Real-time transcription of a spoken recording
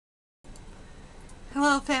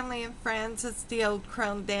Hello, family and friends. It's the old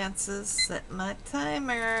crone dances. Set my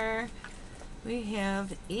timer. We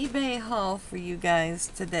have eBay haul for you guys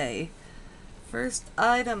today. First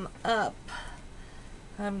item up,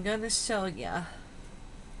 I'm gonna show ya.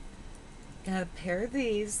 Got a pair of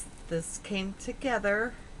these. This came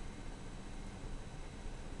together.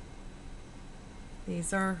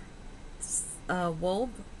 These are wool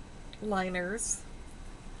liners.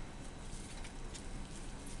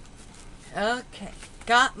 Okay,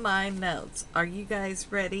 got my notes. Are you guys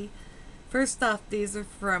ready? First off, these are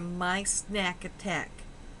from My Snack Attack,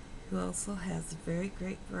 who also has a very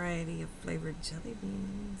great variety of flavored jelly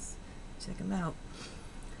beans. Check them out.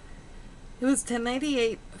 It was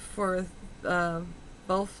 $10.98 for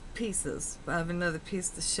both pieces. I have another piece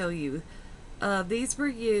to show you. These were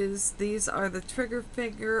used. These are the trigger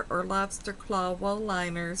finger or lobster claw wool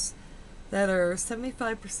liners that are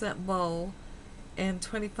 75% wool and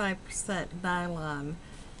 25% nylon.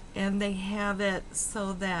 And they have it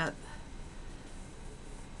so that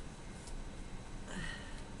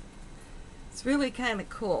it's really kind of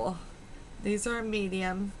cool. These are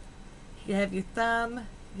medium. You have your thumb,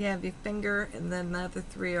 you have your finger, and then the other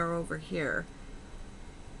three are over here.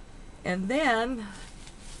 And then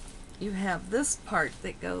you have this part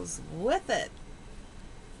that goes with it.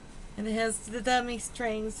 And it has the dummy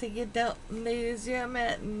string so you don't lose your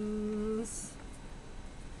mittens.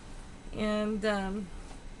 And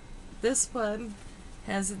this one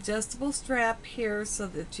has adjustable strap here so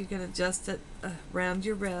that you can adjust it around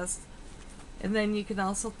your wrist. And then you can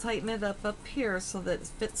also tighten it up here so that it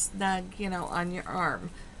fits snug, on your arm,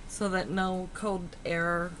 so that no cold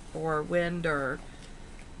air or wind or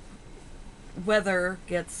weather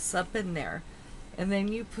gets up in there. And then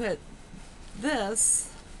you put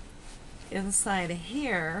this inside of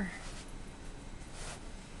here,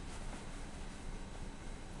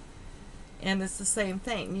 and it's the same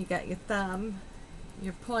thing. You got your thumb,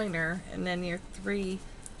 your pointer, and then your three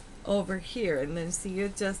over here, and then so you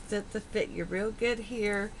adjust it to fit you real good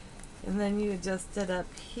here, and then you adjust it up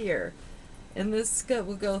here. And this skirt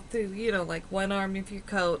will go through, like one arm of your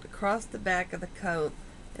coat, across the back of the coat,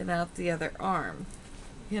 and out the other arm.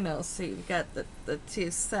 So you've got the two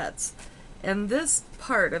sets. And this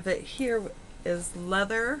part of it here is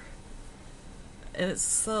leather, and it's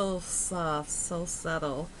so soft, so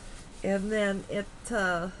subtle. And then it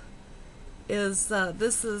is,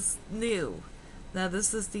 this is new. Now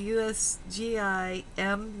this is the USGI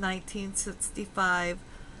M1965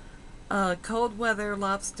 cold weather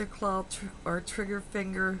lobster claw or trigger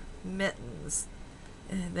finger mittens,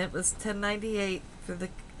 and it was $10.98 for the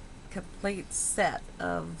complete set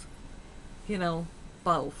of,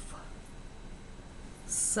 both.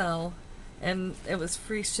 So, and it was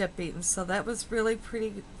free shipping, so that was really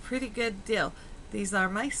pretty good deal. These are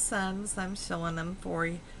my son's. I'm showing them for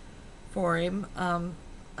him.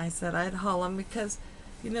 I said I'd haul them because,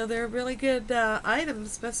 they're really good items,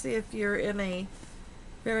 especially if you're in a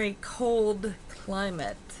very cold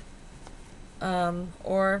climate,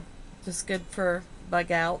 or just good for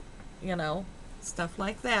bug out, stuff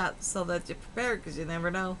like that, so that you're prepared, because you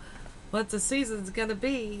never know what the season's gonna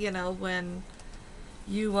be, when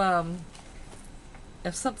you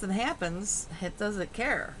if something happens, it doesn't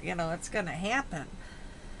care, it's gonna happen.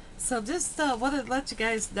 So just wanted to let you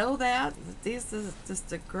guys know that this is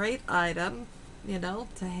just a great item,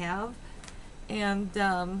 to have. And,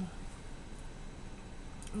 so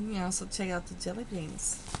check out the jelly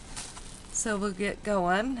beans. So we'll get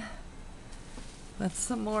going with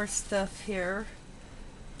some more stuff here.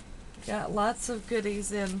 Got lots of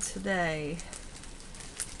goodies in today.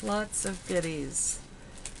 Lots of goodies.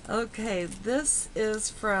 Okay, this is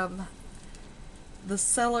from, the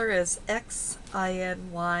seller is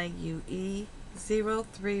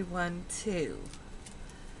XINYUE0312.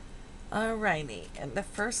 Alrighty, and the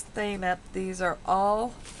first thing up, these are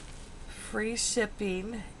all free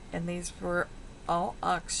shipping, and these were all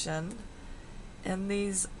auctioned. And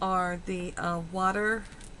these are the water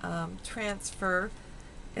transfer,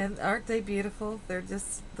 and aren't they beautiful? They're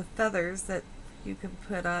just the feathers that you can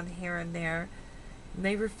put on here and there. And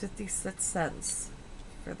they were 56 cents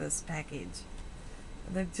for this package.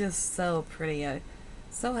 And they're just so pretty. I'm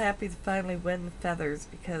so happy to finally win the feathers,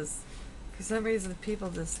 because for some reason people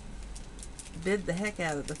just bid the heck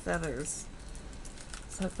out of the feathers.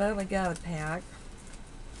 So I finally got a pack.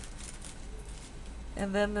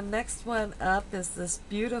 And then the next one up is this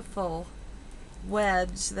beautiful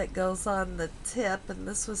wedge that goes on the tip, and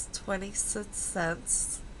this was 26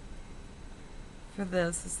 cents for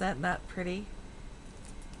this. Is that not pretty?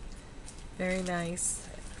 Very nice.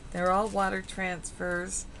 They're all water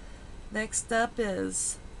transfers. Next up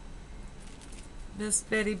is Miss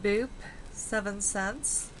Betty Boop, 7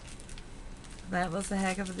 cents. That was a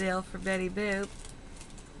heck of a deal for Betty Boop.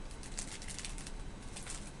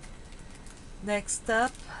 Next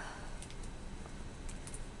up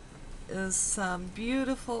is some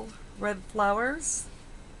beautiful red flowers.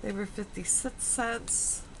 They were 56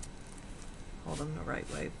 cents. Hold them the right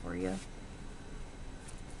way for you.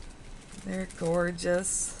 They're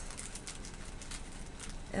gorgeous.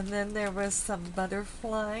 And then there was some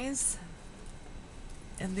butterflies,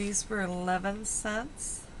 and these were 11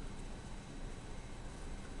 cents.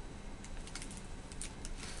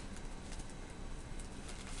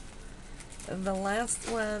 And the last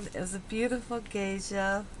one is a beautiful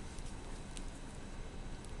geisha,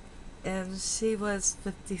 and she was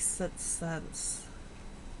 56 cents.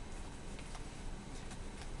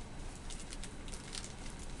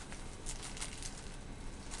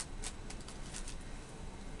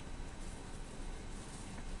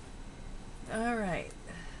 All right.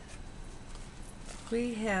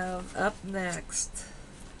 We have up next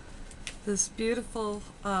this beautiful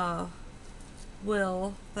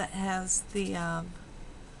will that has the a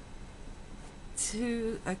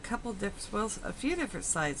few different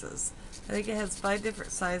sizes. I think it has 5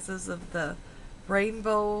 different sizes of the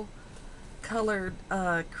rainbow colored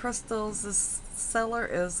crystals. This seller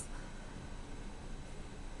is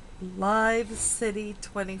Live City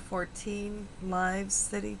 2014. Live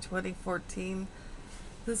City 2014.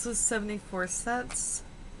 This was 74 cents.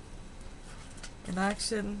 In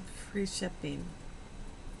auction, free shipping.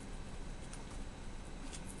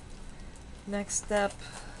 Next up,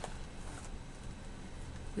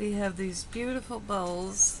 we have these beautiful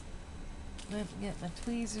bowls. Let me get my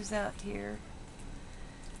tweezers out here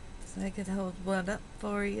so I can hold one up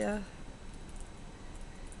for you.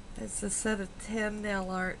 It's a set of 10 nail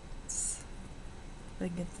arts. If I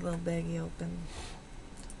can get the little baggie open.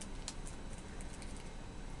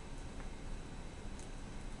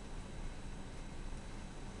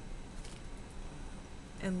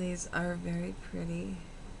 And these are very pretty.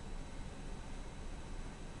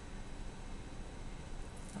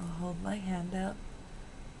 I'll hold my hand up.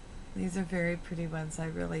 These are very pretty ones. I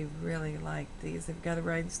really, really like these. They've got a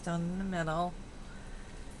rhinestone in the middle.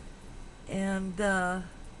 And the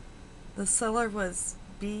seller was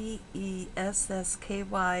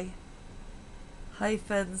BESSKY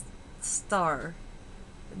hyphen star.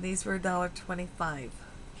 And these were $1.25.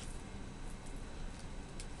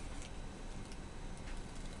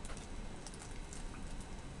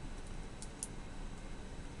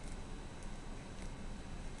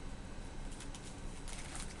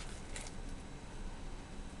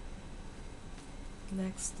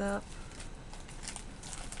 Next up,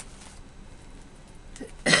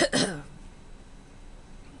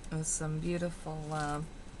 some beautiful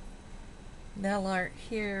nail art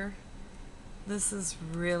here. This is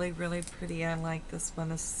really, really pretty. I like this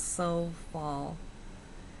one. It's so fall.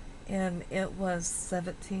 And it was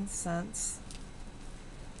 17 cents.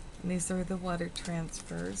 And these are the water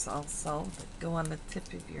transfers also that go on the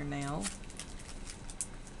tip of your nail.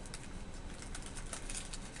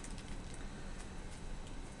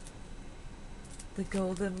 The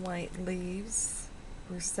golden white leaves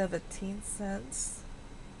were 17 cents.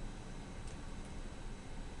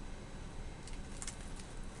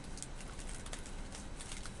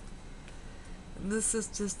 And this is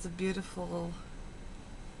just a beautiful,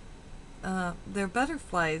 they're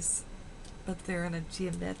butterflies, but they're in a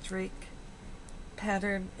geometric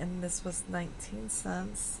pattern, and this was 19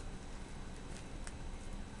 cents.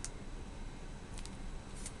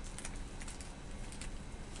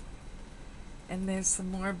 And there's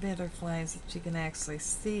some more butterflies that you can actually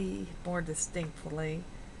see more distinctly.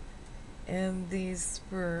 And these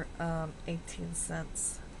were 18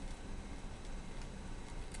 cents.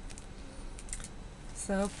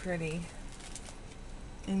 So pretty.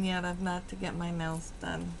 And yet I've not to get my nails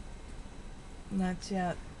done. Not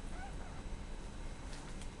yet.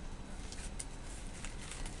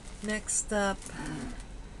 Next up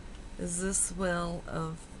is this wheel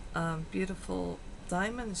of beautiful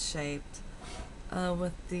diamond shaped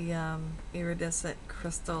with the iridescent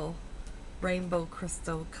crystal, rainbow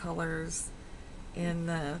crystal colors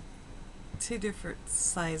in 2 different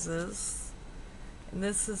sizes. And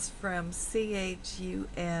this is from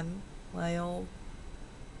CHUN, my old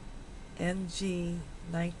NG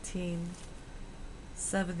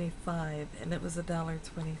 1975, and it was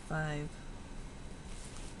 $1.25.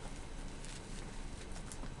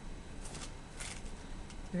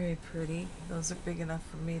 Very pretty. Those are big enough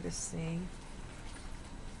for me to see.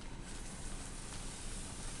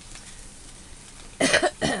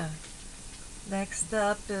 Next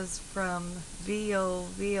up is from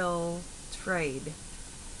VOVO Trade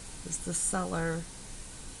is the seller,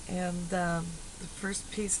 and the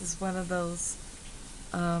first piece is one of those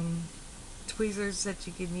tweezers that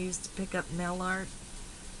you can use to pick up nail art.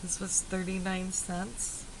 This was 39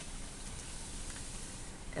 cents.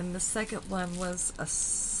 And the second one was a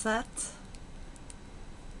set,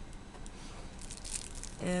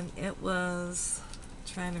 and it was,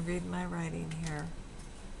 trying to read my writing here,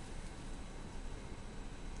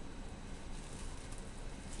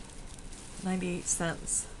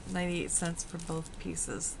 $0.98. 98 cents for both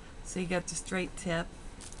pieces. So you got the straight tip,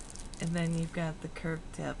 and then you've got the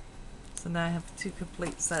curved tip. So now I have two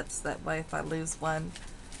complete sets. That way if I lose one,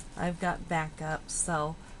 I've got backup.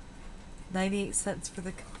 So 98 cents for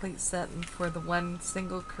the complete set, and for the one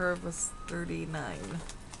single curve was 39.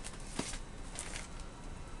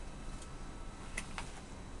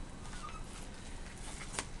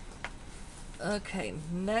 Okay,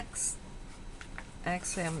 next,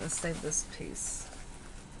 actually I'm going to save this piece.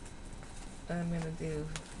 I'm going to do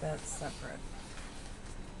that separate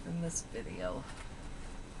from this video.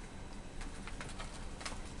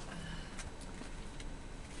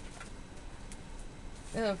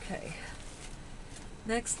 Okay,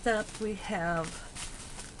 next up we have,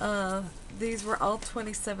 these were all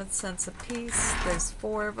 27 cents a piece. There's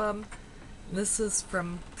 4 of them. This is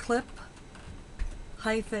from Clip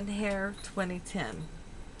Hair 2010.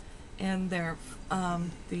 And they're,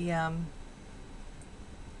 the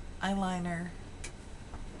eyeliner.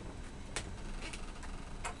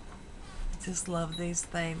 Just love these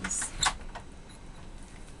things.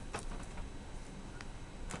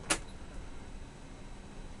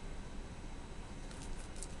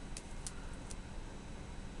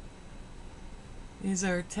 These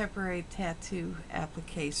are temporary tattoo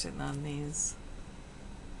application on these.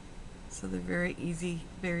 So they're very easy,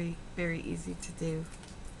 very, very easy to do.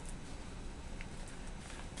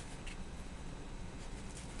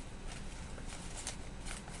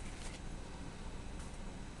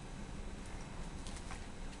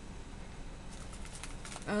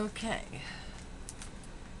 Okay.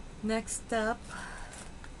 Next up,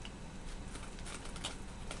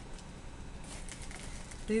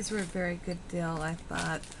 these were a very good deal, I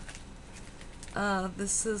thought.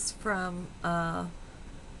 This is from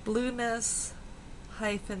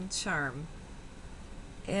Blueness-Charm.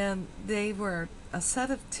 And they were a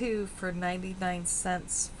set of 2 for 99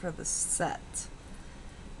 cents for the set.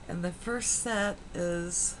 And the first set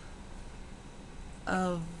is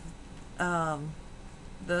of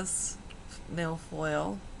this nail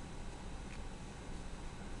foil.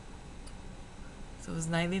 So it was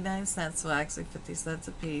 99 cents, so actually 50 cents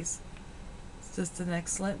a piece. It's just an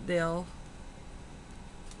excellent deal.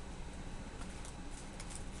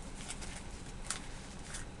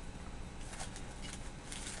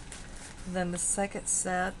 And then the second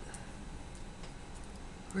set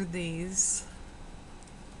were these.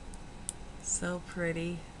 So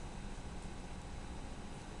pretty.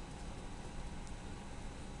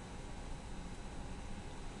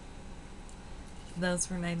 Those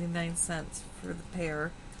were 99 cents for the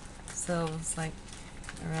pair, so it's like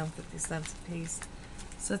around 50 cents a piece.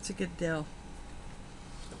 Such a good deal.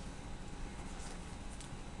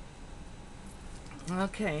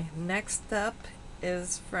 Okay, next up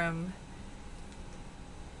is from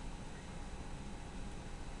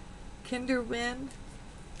Kinderwind,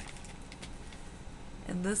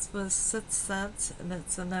 and this was 6 cents, and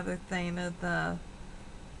it's another thing of the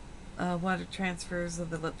water transfers of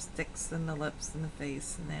the lipsticks and the lips and the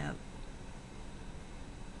face and that.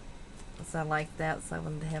 So I like that, so I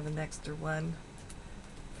wanted to have an extra one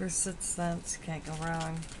for 6 cents. Can't go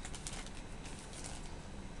wrong.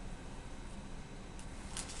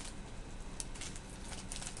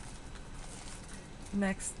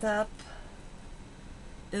 Next up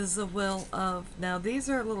is the Will of. Now these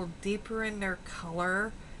are a little deeper in their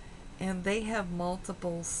color, and they have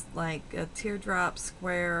multiples like a teardrop,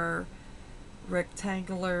 square,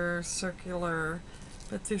 rectangular, circular,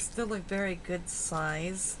 but they're still a very good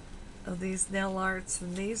size of these nail arts.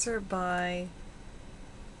 And these are by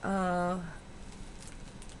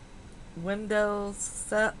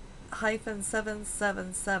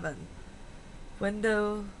Window-777.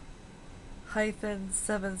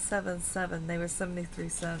 Window-777. They were 73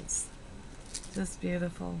 cents. Just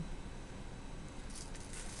beautiful.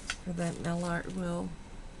 For that nail art wheel.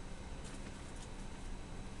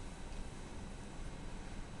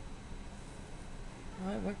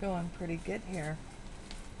 Alright, we're going pretty good here.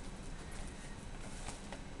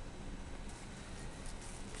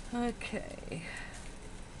 Okay.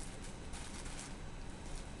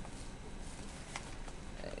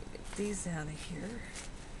 Get these out of here.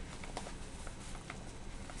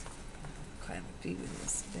 quite a few in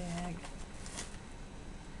this bag.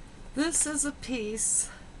 This is a piece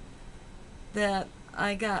that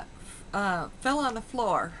I got fell on the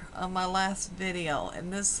floor on my last video,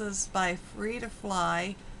 and this is by Free to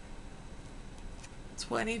Fly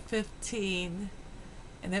 2015,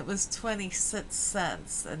 and it was 26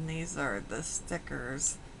 cents, and these are the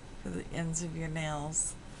stickers for the ends of your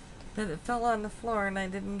nails. But it fell on the floor and I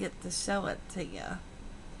didn't get to show it to you,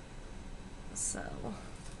 so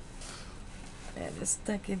I just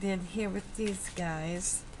stuck it in here with these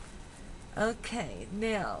guys. Okay,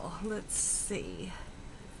 now let's see.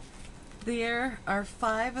 There are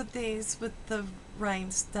 5 of these with the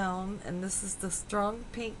rhinestone, and this is the strong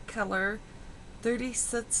pink color,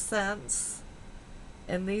 36 cents.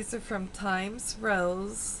 And these are from Times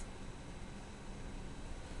Rose.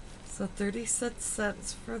 So 36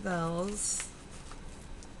 cents for those.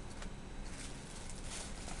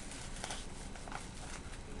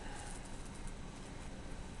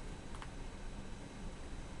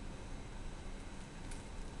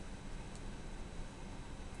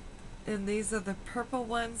 And these are the purple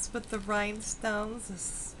ones with the rhinestones. This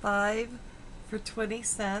is 5 for 20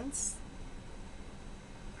 cents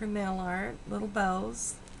for nail art, little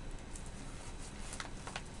bows.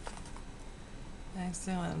 Next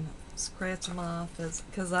one, scratch them off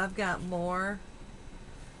because I've got more.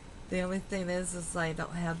 The only thing is I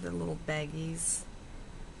don't have the little baggies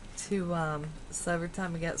to so every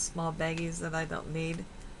time I get small baggies that I don't need,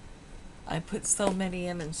 I put so many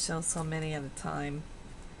in and show so many at a time.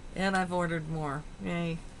 And I've ordered more.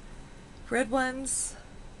 Yay. Red ones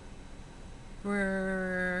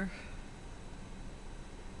were...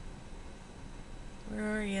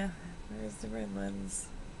 Where are you? Where's the red ones?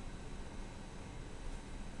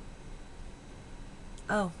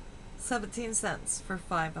 Oh, 17 cents for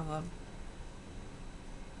 5 of them.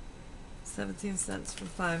 17 cents for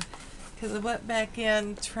 5. Because I went back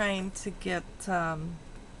in trying to get...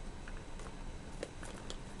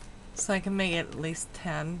 so I can make it at least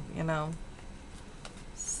 10, you know.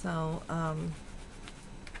 So,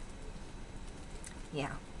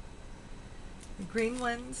 yeah. The green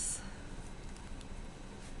ones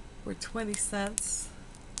were 20 cents.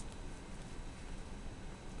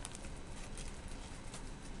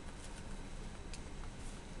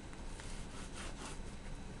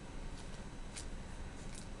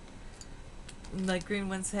 And the green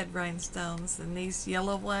ones had rhinestones, and these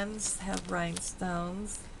yellow ones have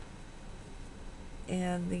rhinestones.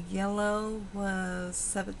 And the yellow was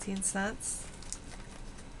 17 cents.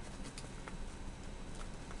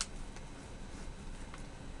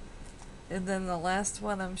 And then the last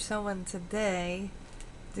one I'm showing today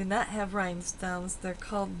do not have rhinestones. They're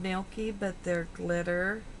called Milky, but they're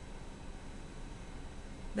glitter.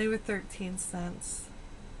 They were 13 cents.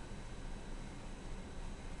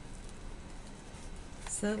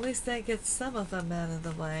 So at least I get some of them out of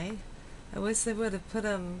the way. I wish they would have put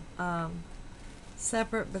them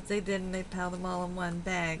separate, but they didn't. They piled them all in one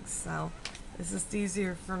bag, so it's just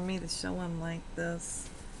easier for me to show them like this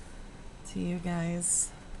to you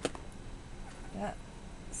guys. Got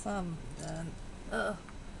some done. Ugh.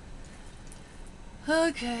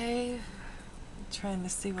 Okay, I'm trying to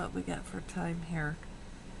see what we got for time here.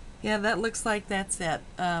 Yeah, that looks like that's it.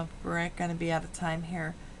 We're gonna be out of time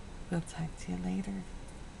here. We'll talk to you later.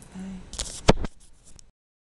 Bye.